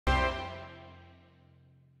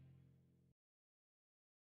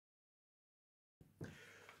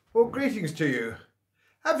Well, greetings to you.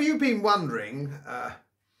 Have you been wondering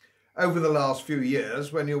over the last few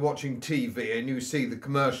years when you're watching TV and you see the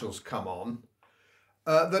commercials come on,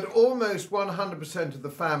 that almost 100% of the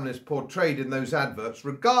families portrayed in those adverts,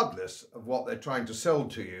 regardless of what they're trying to sell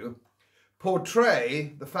to you,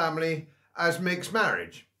 portray the family as mixed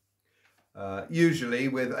marriage, usually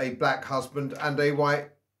with a black husband and a white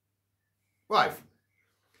wife.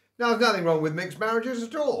 Now, there's nothing wrong with mixed marriages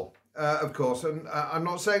at all. Of course, and I'm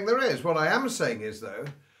not saying there is. What I am saying is, though,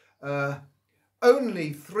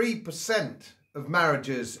 only 3% of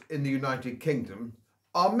marriages in the United Kingdom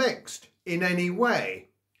are mixed in any way.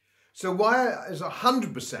 So why is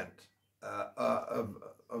 100%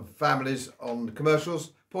 of families on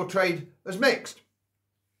commercials portrayed as mixed?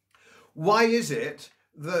 Why is it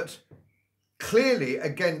that, clearly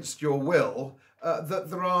against your will, that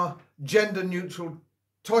there are gender-neutral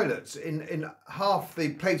toilets in half the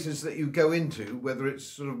places that you go into, whether it's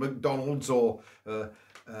sort of McDonald's or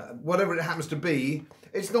whatever it happens to be?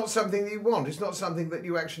 It's not something that you want. It's not something that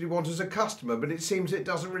you actually want as a customer, but it seems it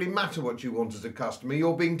doesn't really matter what you want as a customer.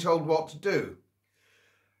 You're being told what to do.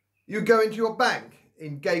 You go into your bank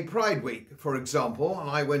in Gay Pride Week, for example, and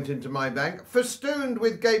I went into my bank festooned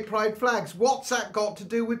with gay pride flags. What's that got to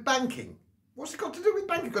do with banking? What's it got to do with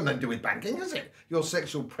banking? Got nothing to do with banking, has it? Your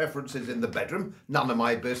sexual preferences in the bedroom, none of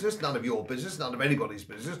my business, none of your business, none of anybody's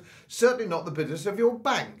business, certainly not the business of your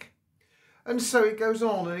bank. And so it goes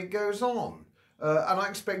on and it goes on. And I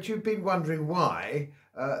expect you've been wondering why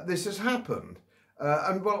this has happened.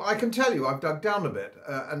 And well, I can tell you, I've dug down a bit,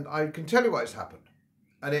 and I can tell you why it's happened.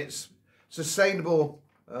 And it's sustainable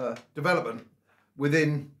development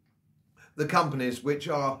within the companies which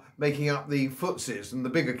are making up the FTSEs and the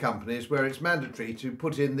bigger companies, where it's mandatory to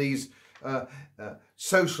put in these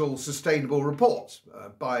social sustainable reports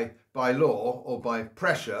by law or by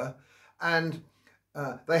pressure, and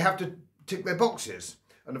they have to tick their boxes.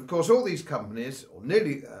 And of course all these companies, or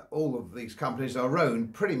nearly all of these companies, are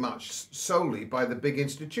owned pretty much solely by the big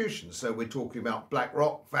institutions. So we're talking about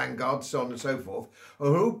BlackRock, Vanguard, so on and so forth,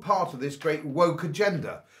 are all part of this great woke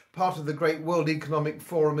agenda, part of the great World Economic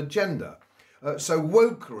Forum agenda. So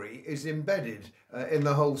wokery is embedded in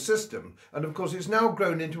the whole system. And of course it's now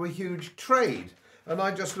grown into a huge trade. And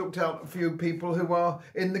I just looked out a few people who are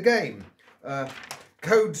in the game.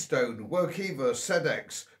 Codestone, Workiva,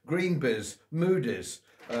 Sedex, Greenbiz, Moody's,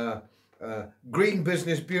 Green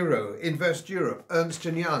Business Bureau, Invest Europe, Ernst &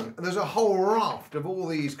 Young. And there's a whole raft of all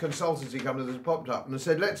these consultancy companies that popped up and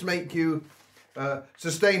said, let's make you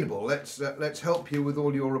sustainable. Let's help you with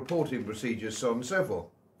all your reporting procedures, so on and so forth.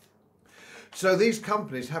 So these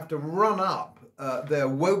companies have to run up their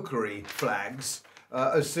wokery flags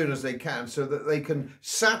as soon as they can, so that they can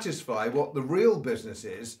satisfy what the real business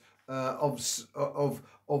is of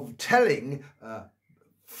telling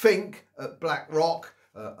Fink at BlackRock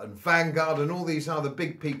and Vanguard and all these other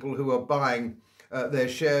big people who are buying their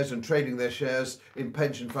shares and trading their shares in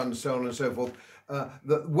pension funds, so on and so forth,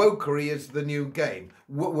 that wokery is the new game.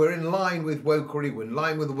 We're in line with wokery, we're in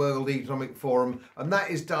line with the World Economic Forum, and that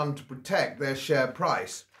is done to protect their share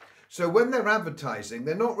price. So when they're advertising,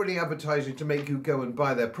 they're not really advertising to make you go and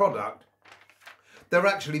buy their product. They're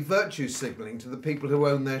actually virtue signalling to the people who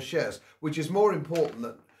own their shares, which is more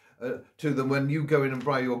important to them when you go in and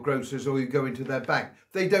buy your groceries or you go into their bank.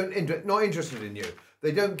 They not interested in you.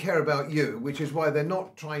 They don't care about you, which is why they're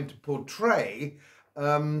not trying to portray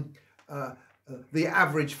the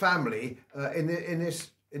average family in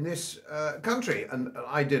this country. And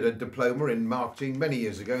I did a diploma in marketing many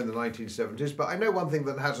years ago in the 1970s, but I know one thing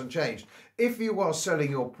that hasn't changed. If you are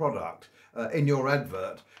selling your product in your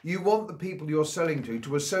advert, you want the people you're selling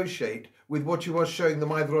to associate with what you are showing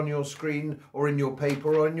them either on your screen or in your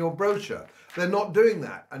paper or in your brochure. They're not doing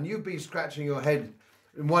that, and you've been scratching your head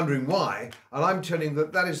and wondering why, and I'm telling you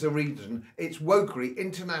that that is the reason. It's wokery,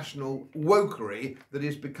 international wokery, that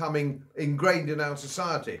is becoming ingrained in our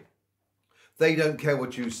society. They don't care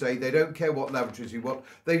what you say, they don't care what lavatories you want,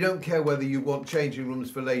 they don't care whether you want changing rooms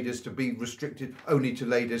for ladies to be restricted only to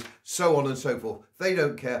ladies, so on and so forth. They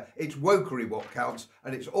don't care. It's wokery what counts,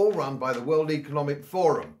 and it's all run by the World Economic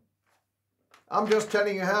Forum. I'm just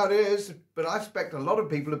telling you how it is, but I expect a lot of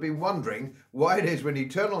people have been wondering why it is when you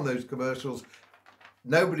turn on those commercials,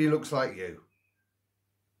 nobody looks like you.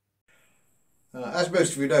 As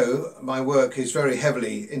most of you know, my work is very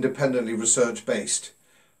heavily independently research based.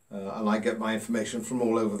 And I get my information from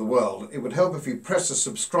all over the world. It would help if you press the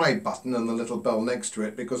subscribe button and the little bell next to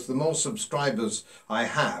it, because the more subscribers I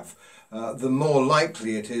have, the more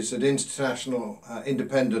likely it is that international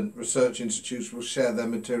independent research institutes will share their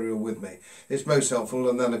material with me. It's most helpful,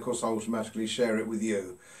 and then of course I automatically share it with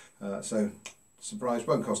you. So Surprise,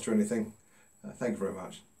 won't cost you anything. Thank you very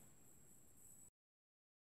much.